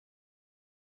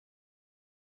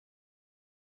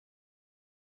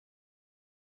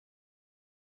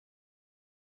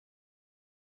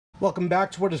Welcome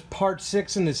back to what is part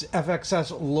 6 in this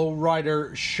FXS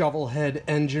Lowrider Shovelhead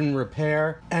engine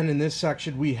repair. And in this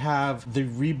section we have the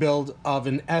rebuild of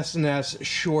an S&S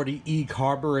Shorty E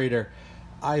carburetor.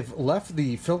 I've left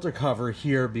the filter cover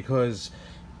here because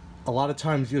a lot of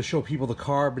times you'll show people the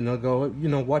carb and they'll go, you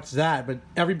know, what's that? But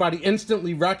everybody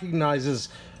instantly recognizes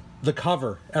the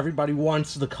cover. Everybody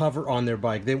wants the cover on their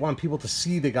bike. They want people to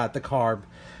see they got the carb.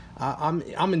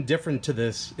 I'm indifferent to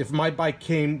this. If my bike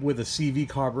came with a CV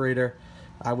carburetor,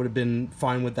 I would have been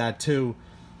fine with that too.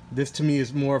 This to me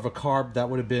is more of a carb that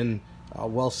would have been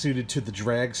well suited to the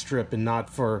drag strip and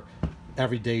not for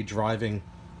everyday driving.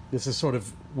 This is sort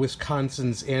of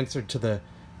Wisconsin's answer to the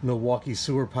Milwaukee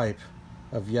sewer pipe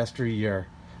of yesteryear.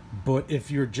 But if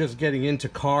you're just getting into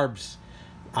carbs,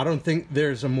 I don't think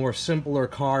there's a more simpler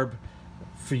carb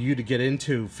for you to get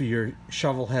into for your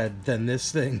Shovelhead than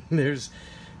this thing.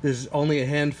 There's only a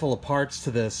handful of parts to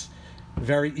this.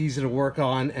 Very easy to work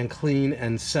on and clean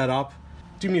and set up.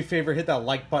 Do me a favor, hit that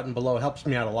like button below. It helps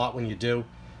me out a lot when you do.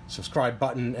 Subscribe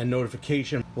button and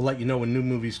notification will let you know when new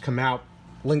movies come out.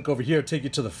 Link over here will take you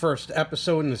to the first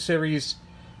episode in the series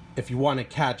if you want to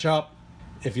catch up.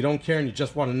 If you don't care and you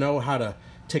just want to know how to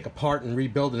take apart and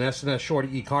rebuild an S&S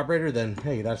Shorty E carburetor, then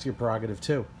hey, that's your prerogative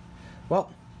too.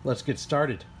 Well, let's get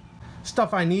started.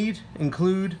 Stuff I need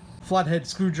include flathead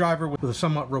screwdriver with a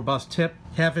somewhat robust tip,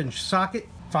 1/2-inch socket,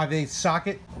 5/8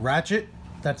 socket, ratchet.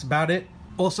 That's about it.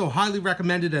 Also highly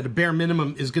recommended at a bare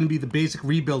minimum is going to be the basic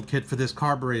rebuild kit for this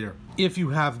carburetor. If you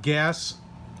have gas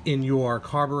in your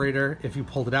carburetor, if you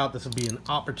pulled it out, this would be an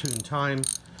opportune time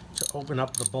to open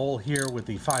up the bowl here with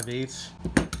the 5/8.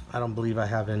 I don't believe I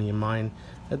have any in mine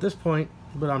at this point,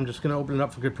 but I'm just going to open it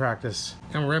up for good practice.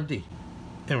 And we're empty.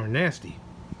 And we're nasty.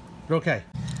 Okay.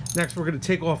 Next, we're going to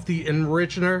take off the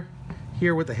enrichener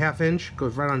here with the 1/2-inch.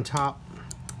 Goes right on top.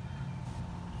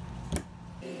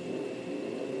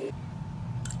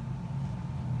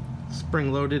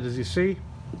 Spring loaded, as you see.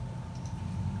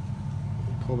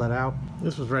 Pull that out.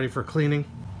 This was ready for cleaning.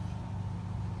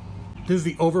 This is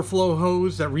the overflow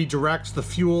hose that redirects the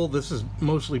fuel. This is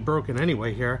mostly broken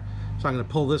anyway here, so I'm going to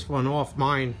pull this one off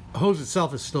mine. The hose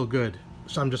itself is still good,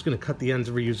 so I'm just going to cut the ends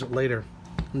and reuse it later.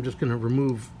 I'm just going to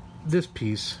remove this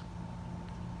piece.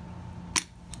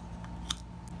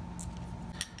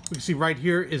 We can see right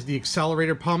here is the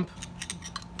accelerator pump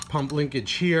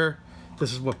linkage here.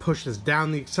 This is what pushes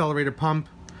down the accelerator pump.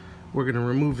 We're going to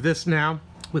remove this now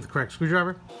with the correct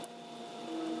screwdriver.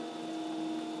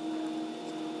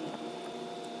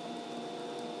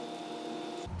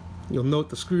 You'll note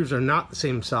the screws are not the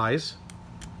same size.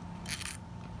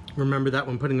 Remember that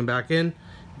when putting them back in.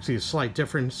 You see a slight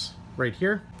difference right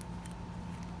here.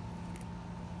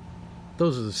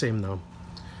 Those are the same though.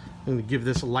 I'm going to give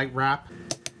this a light wrap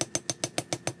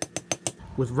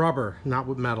with rubber, not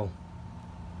with metal.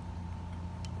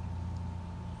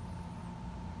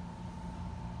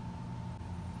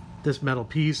 This metal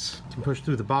piece can push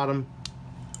through the bottom,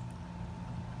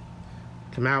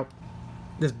 come out.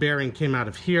 This bearing came out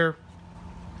of here,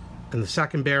 and the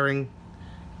second bearing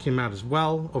came out as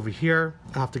well over here.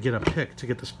 I'll have to get a pick to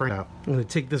get the spring out. I'm going to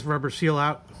take this rubber seal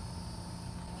out,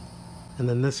 and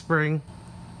then this spring.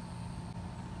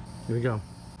 Here we go.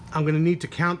 I'm going to need to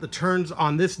count the turns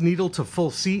on this needle to full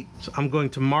seat. So I'm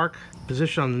going to mark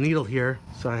position on the needle here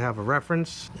so I have a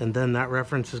reference, and then that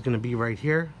reference is going to be right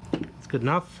here. It's good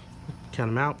enough. Count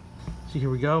them out. So here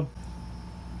we go.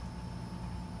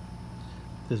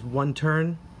 There's one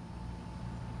turn.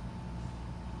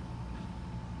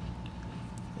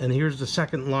 And here's the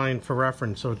second line for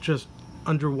reference. So it's just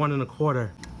under 1 1/4.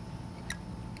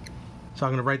 So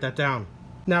I'm going to write that down.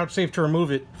 Now it's safe to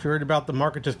remove it. If you're worried about the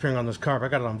marker disappearing on this carb, I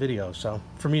got it on video, so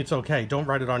for me it's okay. Don't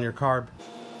write it on your carb.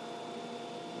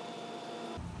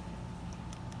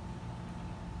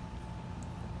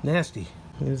 Nasty.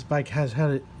 This bike has had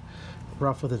it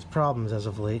rough with its problems as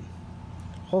of late.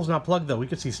 Hole's not plugged though. We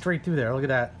can see straight through there. Look at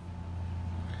that.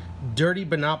 Dirty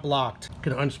but not blocked.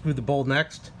 Gonna unscrew the bolt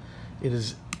next. It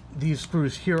is these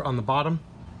screws here on the bottom.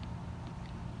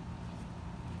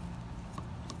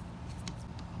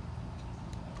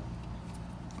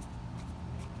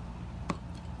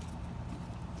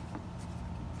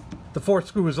 The 4th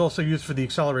screw is also used for the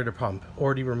accelerator pump,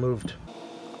 already removed.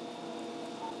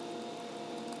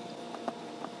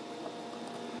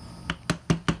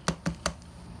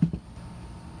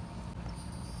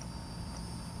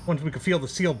 Once we can feel the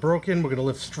seal broken, we're going to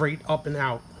lift straight up and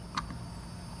out.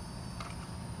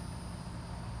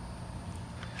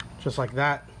 Just like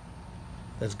that.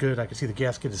 That's good. I can see the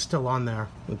gasket is still on there.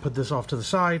 We'll put this off to the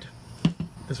side.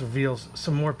 This reveals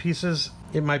some more pieces.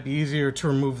 It might be easier to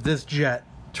remove this jet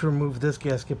to remove this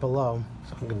gasket below.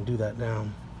 So I'm going to do that now.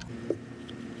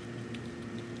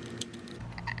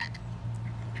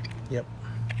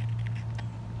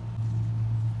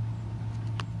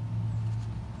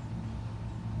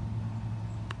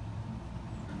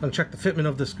 I'm gonna check the fitment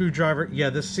of the screwdriver. Yeah,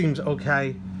 this seems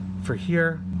okay for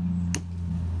here.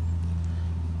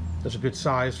 That's a good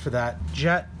size for that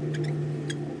jet.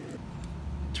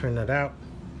 Turn that out.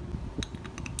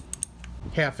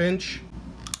 1/2 inch.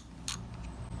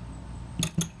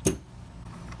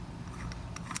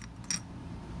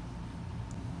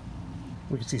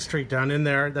 We can see straight down in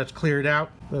there. That's cleared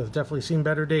out. That's definitely seen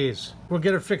better days. We'll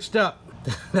get her fixed up.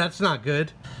 That's not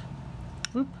good.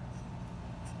 Whoop.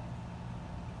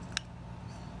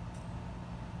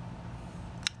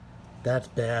 That's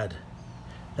bad.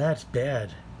 That's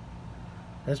bad.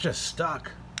 That's just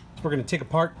stuck. We're going to take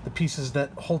apart the pieces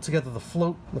that hold together the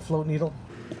float needle.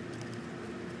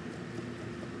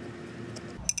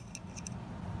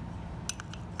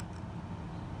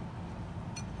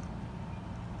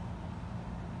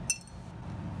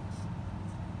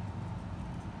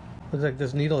 Looks like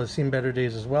this needle has seen better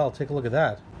days as well. Take a look at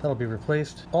that. That'll be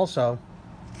replaced. Also,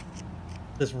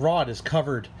 this rod is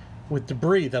covered with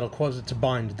debris that'll cause it to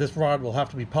bind. This rod will have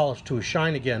to be polished to a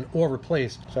shine again or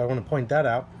replaced. So I want to point that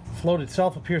out. The float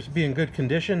itself appears to be in good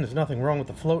condition. There's nothing wrong with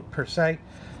the float per se.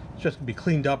 It's just going to be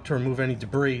cleaned up to remove any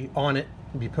debris on it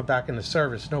and be put back into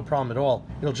service. No problem at all.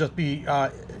 It'll just be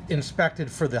inspected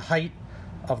for the height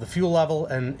of the fuel level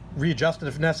and readjusted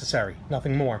if necessary.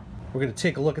 Nothing more. We're going to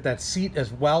take a look at that seat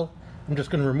as well. I'm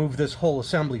just going to remove this whole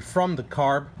assembly from the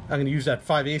carb. I'm going to use that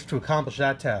 5/8 to accomplish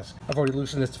that task. I've already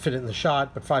loosened this to fit it in the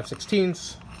shot, but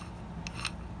 5/16.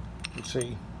 You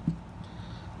see,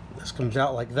 this comes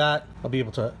out like that. I'll be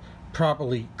able to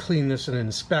properly clean this and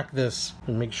inspect this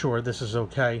and make sure this is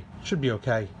okay. Should be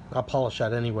okay. I'll polish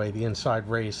that anyway, the inside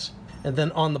race. And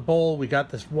then on the bowl, we got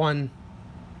this one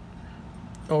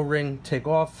O-ring take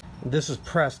off. This is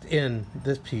pressed in,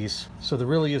 this piece, so there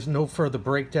really is no further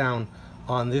breakdown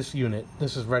on this unit.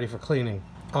 This is ready for cleaning.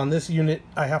 On this unit,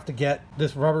 I have to get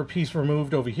this rubber piece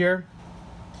removed over here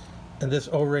and this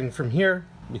O-ring from here.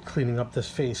 I'll be cleaning up this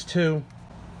face too.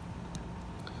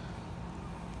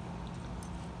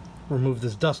 Remove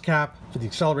this dust cap for the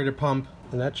accelerator pump,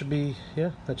 and that should be,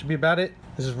 yeah, that should be about it.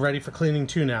 This is ready for cleaning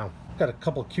too now. Got a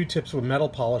couple of Q-tips with metal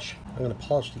polish. I'm going to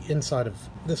polish the inside of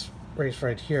this race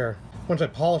right here. Once I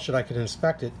polish it, I can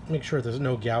inspect it, make sure there's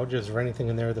no gouges or anything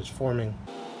in there that's forming.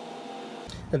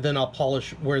 And then I'll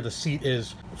polish where the seat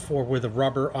is for where the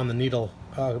rubber on the needle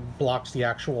blocks the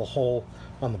actual hole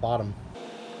on the bottom.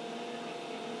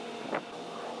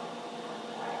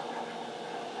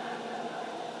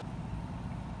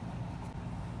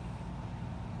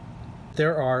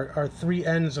 There are 3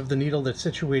 ends of the needle that's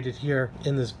situated here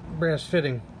in this brass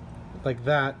fitting, like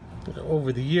that.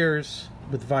 Over the years,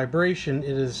 with vibration,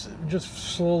 it is just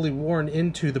slowly worn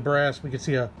into the brass. We can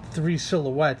see 3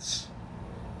 silhouettes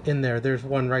in there. There's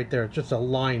one right there, just a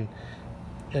line,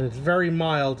 and it's very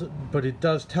mild, but it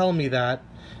does tell me that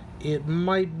it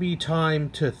might be time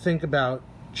to think about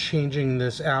changing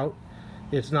this out.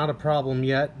 It's not a problem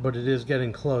yet, but it is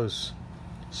getting close.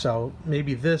 So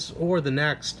maybe this or the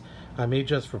next, I may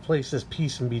just replace this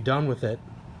piece and be done with it.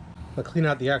 I'll clean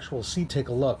out the actual seat, take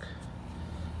a look.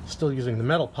 Still using the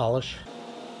metal polish.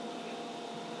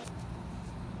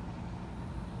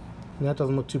 And that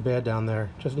doesn't look too bad down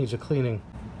there, just needs a cleaning.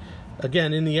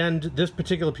 Again, in the end, this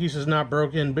particular piece is not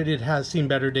broken, but it has seen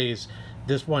better days.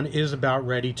 This one is about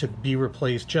ready to be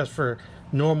replaced just for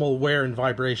normal wear and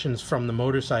vibrations from the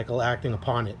motorcycle acting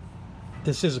upon it.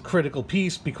 This is a critical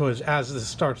piece because as this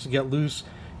starts to get loose,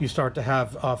 you start to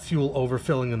have fuel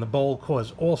overfilling in the bowl,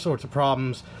 cause all sorts of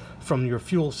problems from your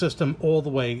fuel system all the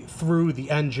way through the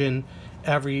engine.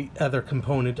 Every other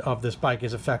component of this bike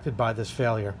is affected by this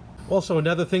failure. Also,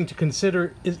 another thing to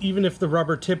consider is even if the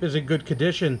rubber tip is in good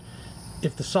condition,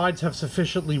 if the sides have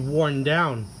sufficiently worn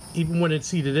down, even when it's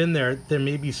seated in there, there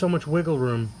may be so much wiggle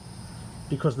room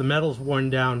because the metal's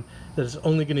worn down that it's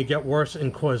only going to get worse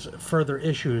and cause further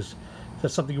issues.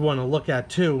 That's something you want to look at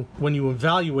too. When you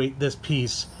evaluate this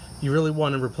piece, you really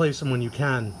want to replace them when you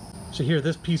can. So here,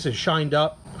 this piece is shined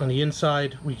up on the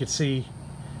inside. We can see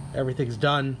everything's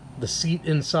done. The seat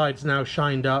inside's now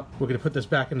shined up. We're going to put this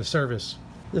back into service.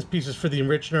 This piece is for the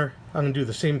enrichener. I'm going to do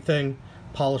the same thing.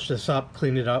 Polish this up,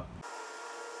 clean it up.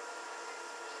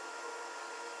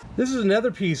 This is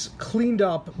another piece cleaned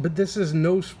up, but this is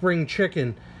no spring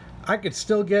chicken. I could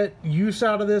still get use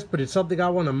out of this, but it's something I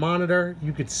want to monitor.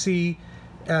 You could see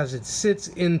as it sits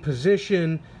in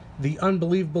position, the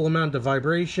unbelievable amount of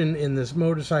vibration in this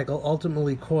motorcycle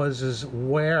ultimately causes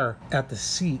wear at the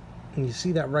seat. And you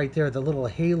see that right there, the little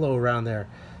halo around there.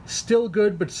 Still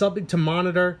good, but something to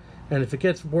monitor. And if it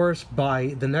gets worse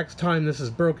by the next time this is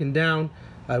broken down,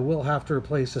 I will have to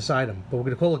replace this item. But we're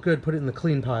going to call it good, put it in the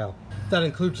clean pile. That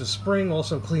includes the spring,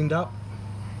 also cleaned up.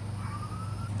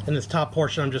 And this top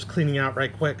portion I'm just cleaning out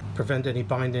right quick, prevent any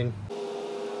binding.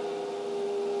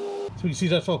 So you see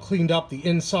that's all cleaned up. The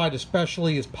inside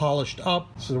especially is polished up,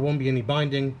 so there won't be any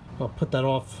binding. I'll put that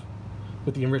off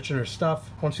with the enricher stuff.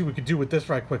 I want to see what we could do with this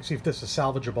right quick, see if this is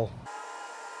salvageable.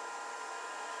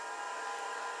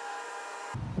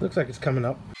 Looks like it's coming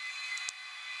up.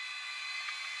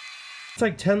 It's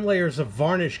like 10 layers of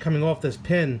varnish coming off this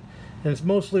pin, and it's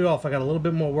mostly off. I got a little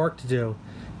bit more work to do.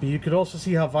 But you could also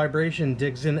see how vibration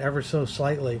digs in ever so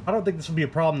slightly. I don't think this will be a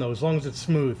problem though, as long as it's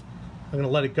smooth. I'm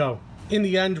gonna let it go. In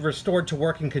the end, restored to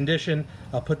working condition.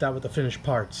 I'll put that with the finished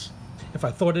parts. If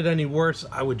I thought it any worse,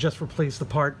 I would just replace the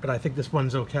part, but I think this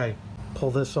one's okay.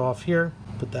 Pull this off here,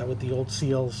 put that with the old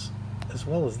seals, as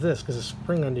well as this, because there's a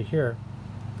spring under here.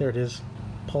 There it is.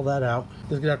 Pull that out.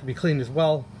 This is gonna have to be cleaned as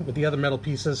well with the other metal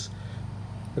pieces.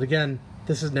 But again,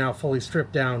 this is now fully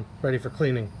stripped down, ready for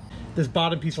cleaning. This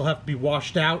bottom piece will have to be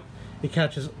washed out. It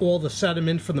catches all the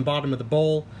sediment from the bottom of the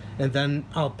bowl, and then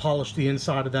I'll polish the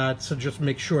inside of that, so just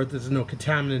make sure there's no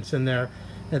contaminants in there,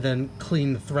 and then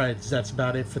clean the threads. That's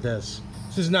about it for this.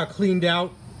 This is now cleaned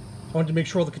out. I wanted to make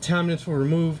sure all the contaminants were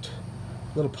removed.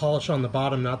 A little polish on the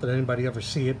bottom, not that anybody ever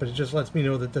see it, but it just lets me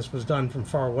know that this was done from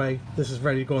far away. This is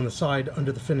ready to go on the side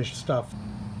under the finished stuff.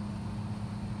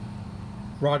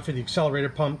 Rod for the accelerator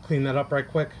pump, clean that up right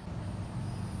quick.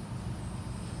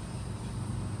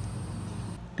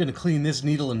 Gonna clean this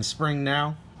needle and spring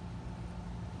now.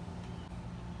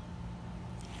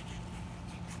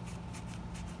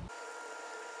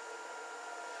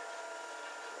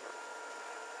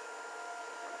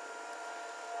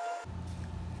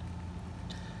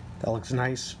 That looks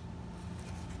nice.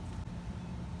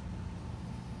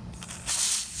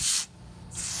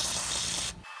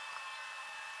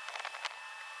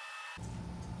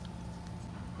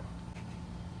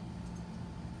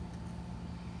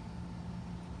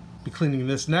 Be cleaning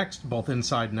this next, both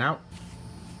inside and out.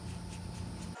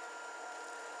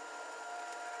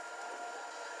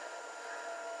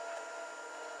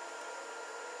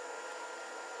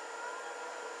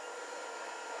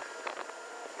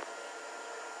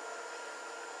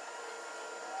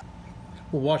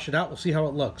 We'll wash it out, we'll see how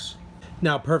it looks.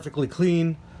 Now perfectly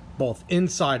clean, both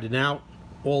inside and out,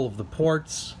 all of the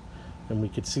ports, and we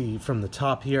can see from the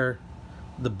top here,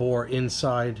 the bore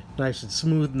inside, nice and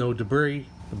smooth, no debris.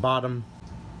 The bottom,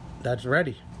 that's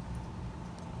ready.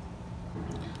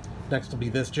 Next will be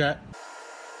this jet.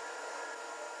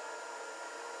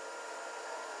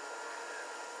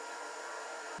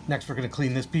 Next we're going to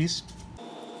clean this piece.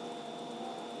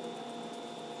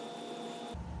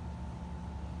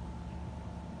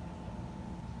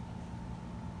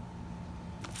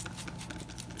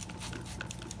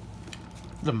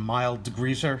 The mild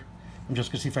degreaser. I'm just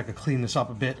going to see if I can clean this up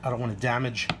a bit. I don't want to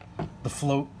damage the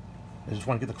float. I just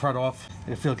want to get the crud off.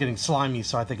 I feel it getting slimy,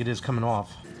 so I think it is coming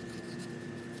off.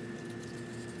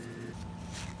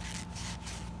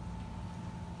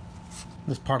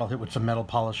 This part I'll hit with some metal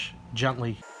polish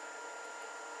gently.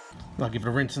 I'll give it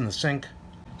a rinse in the sink.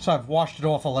 So I've washed it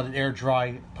off, I'll let it air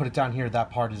dry, put it down here, that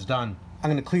part is done.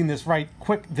 I'm going to clean this right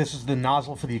quick. This is the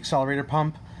nozzle for the accelerator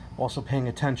pump. Also paying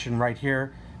attention right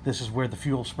here. This is where the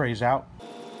fuel sprays out.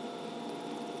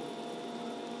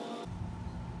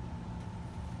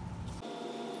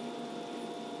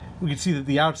 We can see that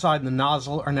the outside and the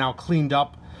nozzle are now cleaned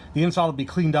up. The inside will be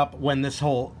cleaned up when this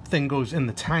whole thing goes in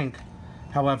the tank.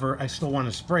 However, I still want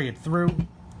to spray it through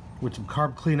with some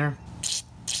carb cleaner.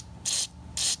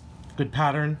 Good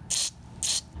pattern.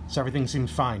 So everything seems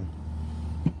fine.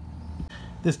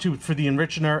 This tube for the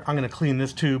enricher, I'm going to clean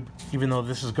this tube, even though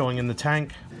this is going in the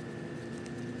tank.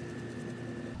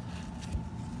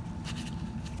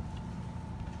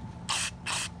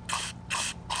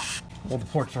 All the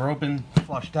ports are open,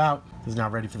 flushed out. This is now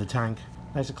ready for the tank.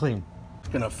 Nice and clean.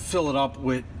 I'm gonna fill it up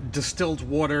with distilled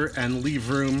water and leave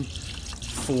room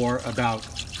for about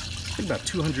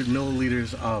 200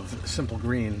 milliliters of simple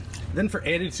green. Then for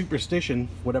added superstition,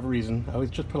 for whatever reason, I always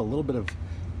just put a little bit of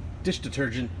dish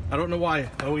detergent. I don't know why,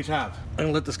 I always have. I'm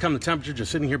gonna let this come to temperature, just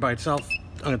sitting here by itself.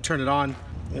 I'm gonna turn it on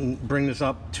and bring this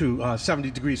up to 70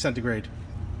 degrees centigrade.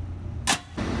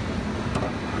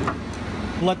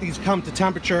 Let these come to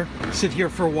temperature, sit here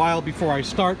for a while before I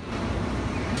start.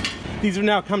 These have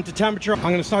now come to temperature. I'm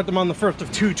going to start them on the first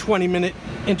of two 20-minute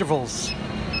intervals.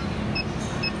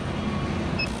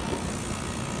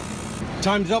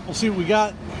 Time's up, we'll see what we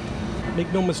got.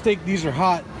 Make no mistake, these are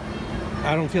hot.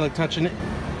 I don't feel like touching it.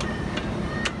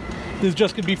 This is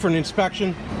just going to be for an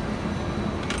inspection.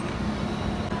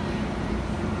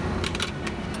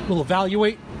 We'll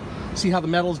evaluate, see how the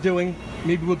metal's doing.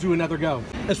 Maybe we'll do another go.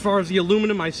 As far as the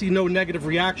aluminum, I see no negative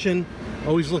reaction.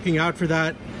 Always looking out for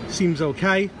that. seems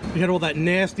okay. We had all that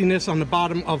nastiness on the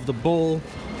bottom of the bowl.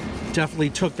 Definitely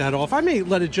took that off. I may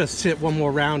let it just sit one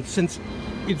more round since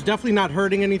it's definitely not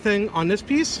hurting anything on this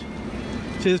piece.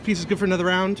 See, this piece is good for another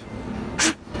round.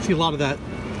 See, a lot of that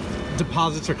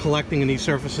deposits are collecting in these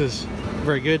surfaces.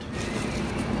 Very good.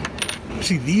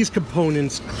 See, these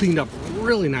components cleaned up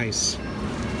really nice.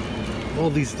 All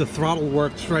these, the throttle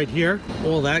works right here.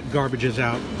 All that garbage is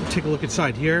out. Take a look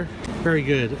inside here. Very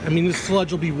good. I mean, this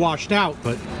sludge will be washed out,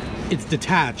 but it's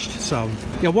detached. So,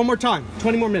 yeah, one more time.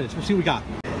 20 more minutes. We'll see what we got.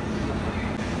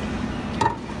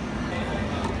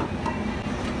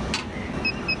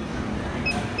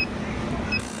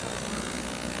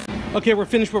 Okay, we're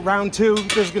finished with round 2.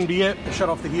 This is going to be it. Shut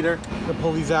off the heater. I'm going to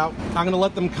pull these out. I'm going to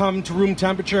let them come to room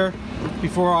temperature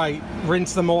before I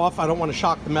rinse them off. I don't want to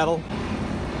shock the metal.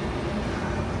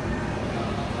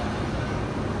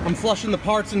 I'm flushing the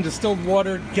parts in distilled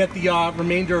water, get the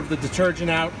remainder of the detergent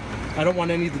out. I don't want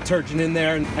any detergent in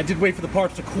there. And I did wait for the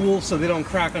parts to cool so they don't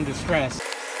crack under stress.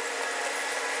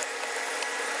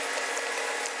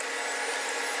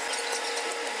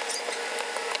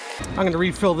 I'm going to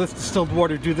refill this distilled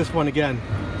water, do this one again.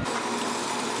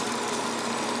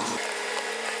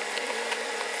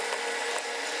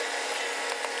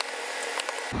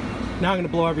 Now I'm going to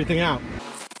blow everything out.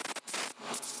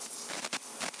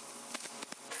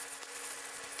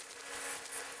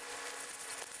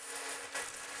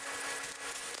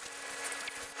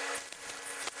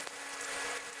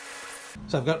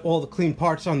 So I've got all the clean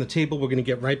parts on the table. We're going to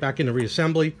get right back into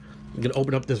reassembly. I'm going to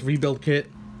open up this rebuild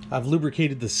kit. I've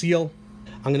lubricated the seal.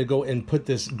 I'm going to go and put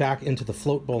this back into the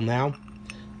float bowl now.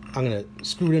 I'm going to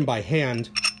screw it in by hand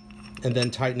and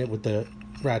then tighten it with the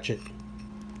ratchet.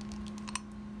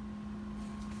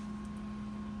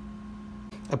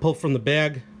 I pull from the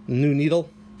bag a new needle,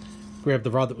 grab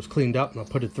the rod that was cleaned up, and I'll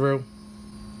put it through.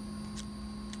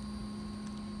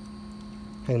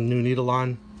 Hang the new needle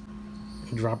on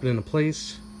and drop it into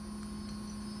place.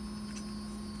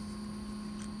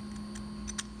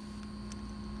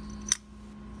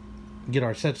 Get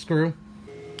our set screw.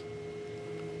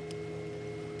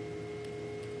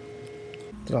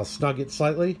 Then I'll snug it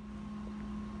slightly.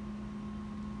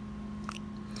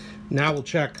 Now we'll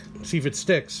check, see if it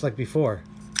sticks like before.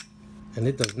 And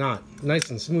it does not. Nice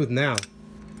and smooth now.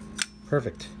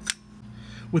 Perfect.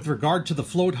 With regard to the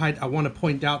float height, I want to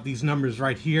point out these numbers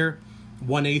right here.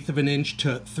 1/8 of an inch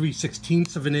to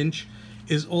 3/16 of an inch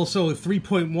is also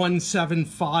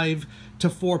 3.175 to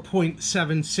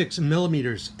 4.76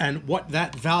 millimeters. And what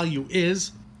that value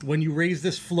is, when you raise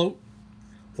this float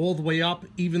all the way up,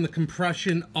 even the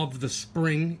compression of the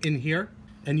spring in here,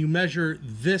 and you measure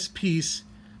this piece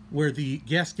where the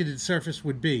gasketed surface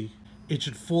would be, it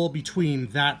should fall between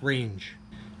that range.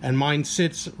 And mine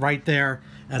sits right there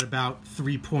at about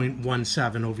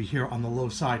 3.17 over here on the low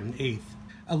side, an eighth.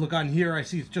 I look on here, I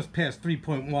see it's just past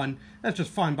 3.1. That's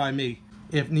just fine by me.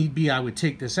 If need be, I would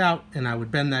take this out and I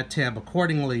would bend that tab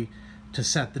accordingly to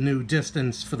set the new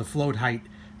distance for the float height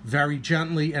very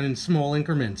gently and in small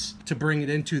increments to bring it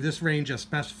into this range as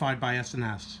specified by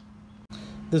S&S.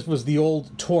 This was the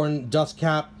old torn dust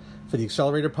cap for the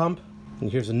accelerator pump,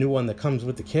 and here's a new one that comes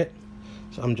with the kit.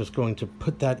 So I'm just going to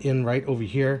put that in right over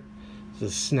here.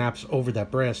 This snaps over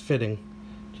that brass fitting.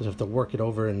 Just have to work it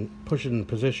over and push it in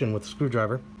position with a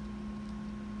screwdriver.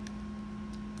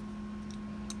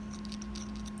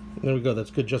 There we go, that's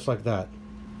good just like that.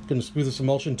 Gonna screw this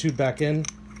emulsion tube back in.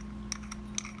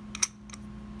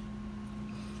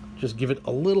 Just give it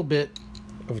a little bit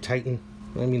of a tighten.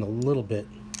 I mean a little bit.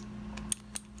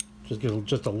 Just give it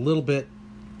just a little bit,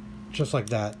 just like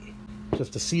that.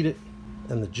 Just to seat it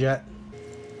and the jet.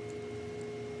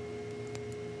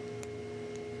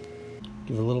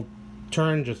 Give it a little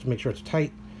turn just to make sure it's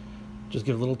tight. Just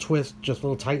give it a little twist, just a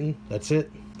little tighten. That's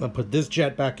it. I'll put this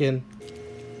jet back in.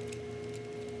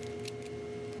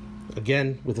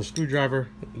 Again, with a screwdriver,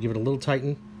 give it a little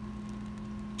tighten.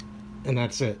 And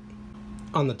that's it.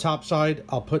 On the top side,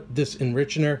 I'll put this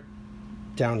enrichener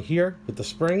down here with the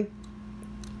spring,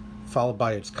 followed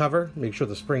by its cover. Make sure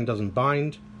the spring doesn't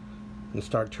bind, and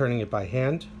start turning it by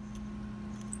hand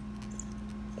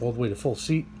all the way to full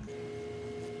seat.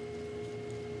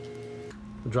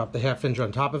 Drop the half inch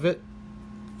on top of it.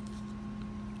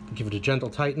 Give it a gentle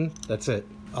tighten. That's it.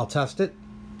 I'll test it.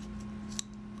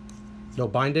 No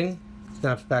binding.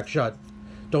 Snaps back shut.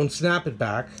 Don't snap it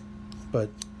back, but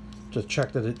just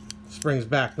check that it springs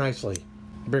back nicely.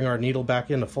 Bring our needle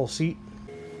back into full seat.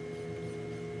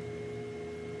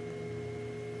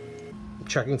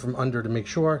 Checking from under to make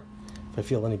sure if I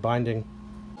feel any binding.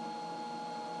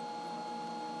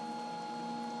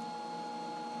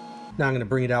 Now I'm going to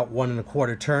bring it out 1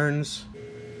 1/4 turns.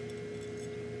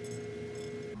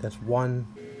 That's 1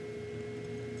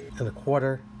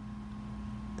 1/4,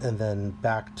 and then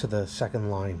back to the second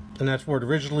line. And that's where it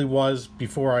originally was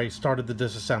before I started the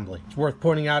disassembly. It's worth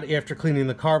pointing out, after cleaning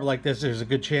the carb like this, there's a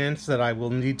good chance that I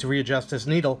will need to readjust this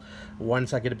needle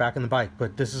once I get it back in the bike,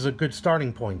 but this is a good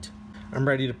starting point. I'm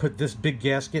ready to put this big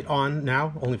gasket on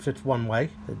now. Only fits one way.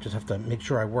 I just have to make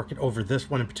sure I work it over this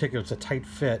one in particular. It's a tight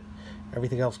fit.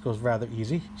 Everything else goes rather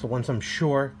easy. So once I'm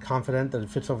sure, confident that it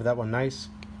fits over that one nice,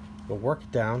 we'll work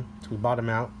it down till we bottom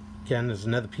out. Again, there's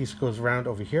another piece that goes around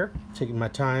over here. Taking my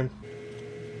time.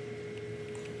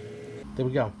 There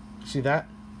we go. See that?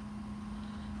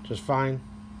 Just fine.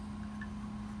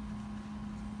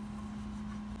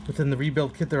 Within the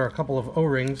rebuild kit, there are a couple of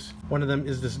O-rings. One of them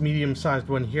is this medium-sized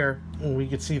one here, and we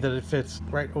can see that it fits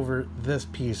right over this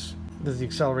piece. This is the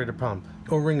accelerator pump.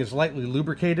 O-ring is lightly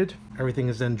lubricated. Everything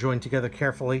is then joined together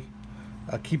carefully,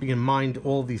 keeping in mind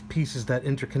all these pieces that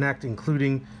interconnect,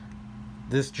 including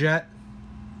this jet,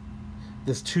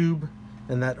 this tube,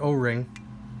 and that O-ring.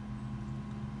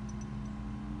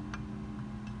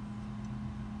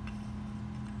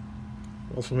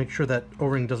 Also make sure that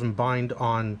O-ring doesn't bind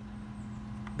on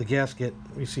the gasket.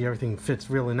 You see everything fits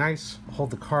really nice. I'll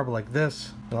hold the carb like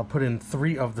this, and I'll put in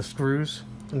 3 of the screws,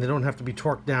 and they don't have to be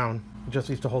torqued down. It just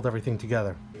needs to hold everything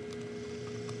together.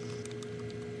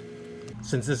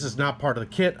 Since this is not part of the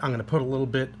kit, I'm going to put a little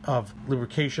bit of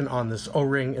lubrication on this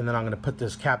O-ring, and then I'm going to put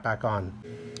this cap back on.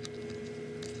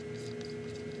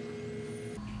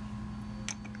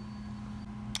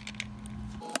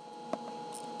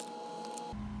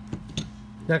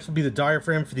 Next will be the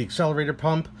diaphragm for the accelerator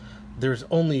pump. There's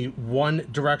only one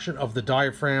direction of the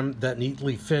diaphragm that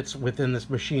neatly fits within this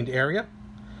machined area.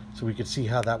 So we could see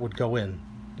how that would go in,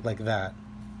 like that.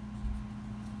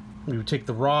 We would take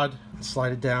the rod and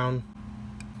slide it down,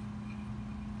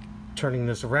 turning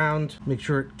this around, make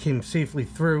sure it came safely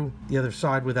through the other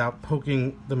side without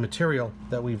poking the material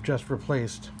that we've just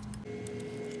replaced.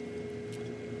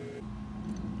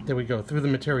 There we go, through the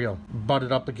material,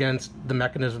 butted up against the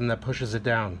mechanism that pushes it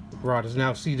down. The rod is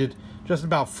now seated just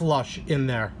about flush in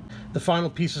there. The final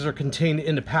pieces are contained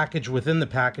in a package within the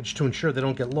package to ensure they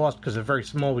don't get lost because they're very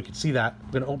small. We can see that.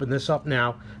 I'm going to open this up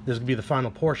now. This is going to be the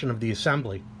final portion of the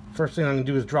assembly. First thing I'm going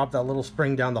to do is drop that little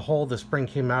spring down the hole. The spring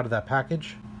came out of that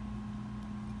package.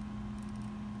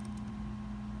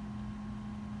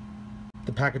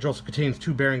 The package also contains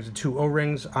 2 bearings and 2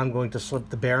 O-rings. I'm going to slip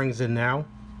the bearings in now.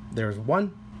 There's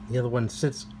one. The other one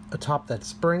sits atop that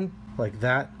spring like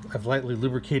that. I've lightly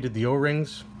lubricated the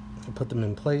O-rings. I'll put them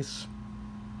in place.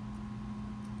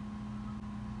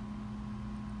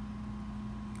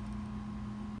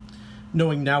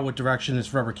 Knowing now what direction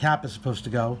this rubber cap is supposed to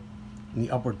go in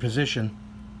the upward position,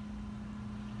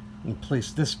 and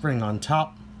place this spring on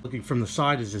top. Looking from the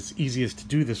side is it's easiest to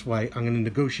do this way. I'm going to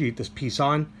negotiate this piece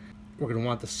on. We're going to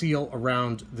want the seal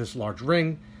around this large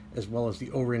ring, as well as the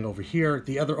O-ring over here.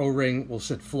 The other O-ring will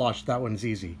sit flush. That one's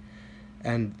easy.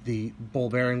 And the ball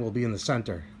bearing will be in the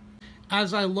center.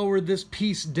 As I lower this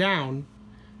piece down,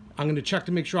 I'm going to check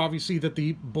to make sure, obviously, that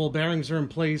the ball bearings are in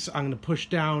place. I'm going to push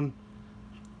down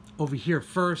over here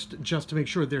first, just to make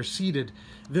sure they're seated.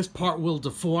 This part will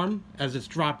deform as it's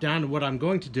dropped down, and what I'm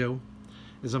going to do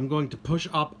is I'm going to push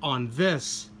up on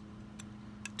this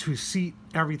to seat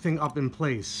everything up in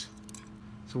place.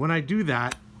 So when I do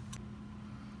that,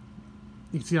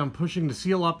 you can see I'm pushing the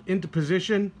seal up into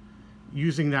position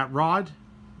using that rod.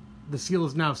 The seal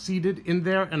is now seated in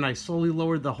there, and I slowly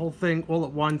lowered the whole thing all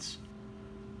at once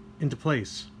into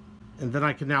place. And then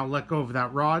I can now let go of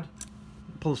that rod,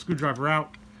 pull the screwdriver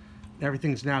out, and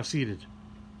everything's now seated.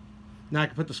 Now I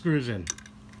can put the screws in.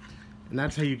 And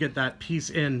that's how you get that piece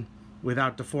in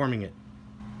without deforming it.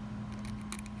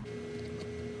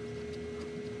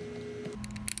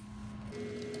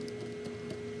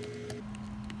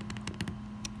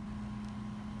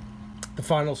 The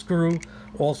final screw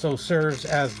also serves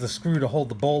as the screw to hold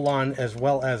the bowl on, as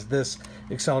well as this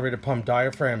accelerator pump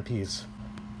diaphragm piece.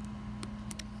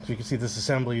 So you can see this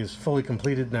assembly is fully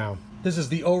completed now. This is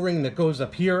the O-ring that goes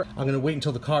up here. I'm going to wait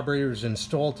until the carburetor is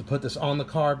installed to put this on the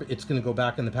carb. It's going to go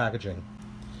back in the packaging.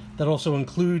 That also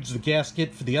includes the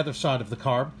gasket for the other side of the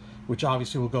carb, which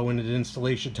obviously will go in at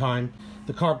installation time.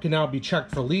 The carb can now be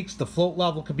checked for leaks. The float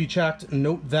level can be checked.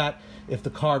 Note that if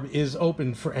the carb is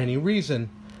opened for any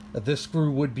reason, that this screw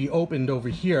would be opened over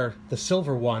here, the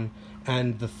silver one,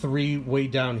 and the 3 way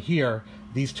down here,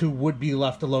 these 2 would be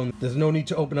left alone. There's no need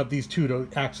to open up these 2 to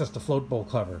access the float bowl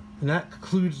cover. And that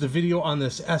concludes the video on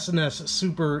this S&S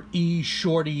Super E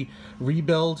shorty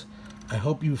rebuild. I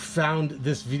hope you found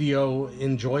this video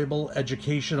enjoyable,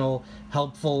 educational,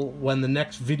 helpful. When the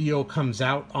next video comes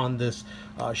out on this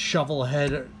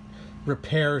Shovelhead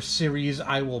repair series.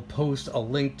 I will post a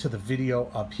link to the video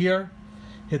up here.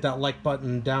 Hit that like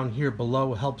button down here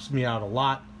below. It helps me out a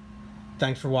lot.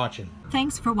 Thanks for watching.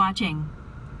 Thanks for watching.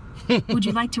 Would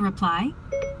you like to reply?